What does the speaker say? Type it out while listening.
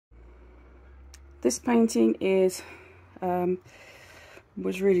this painting is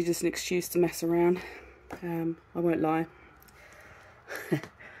was really just an excuse to mess around. I won't lie.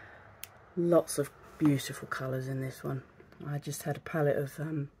 Lots of beautiful colours in this one. I just had a palette of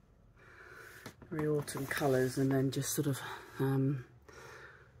very autumn colours, and then just sort of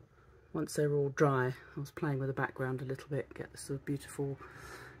once they were all dry, I was playing with the background a little bit, get this sort of beautiful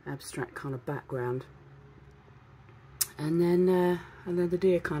abstract kind of background, and then the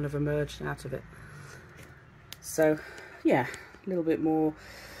deer kind of emerged out of it. So yeah, a little bit more,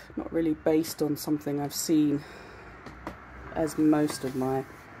 not really based on something I've seen as most of my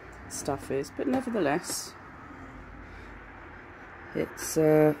stuff is, but nevertheless it's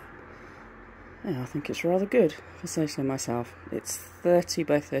yeah, I think it's rather good, if I say so myself. It's 30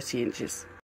 by 30 inches.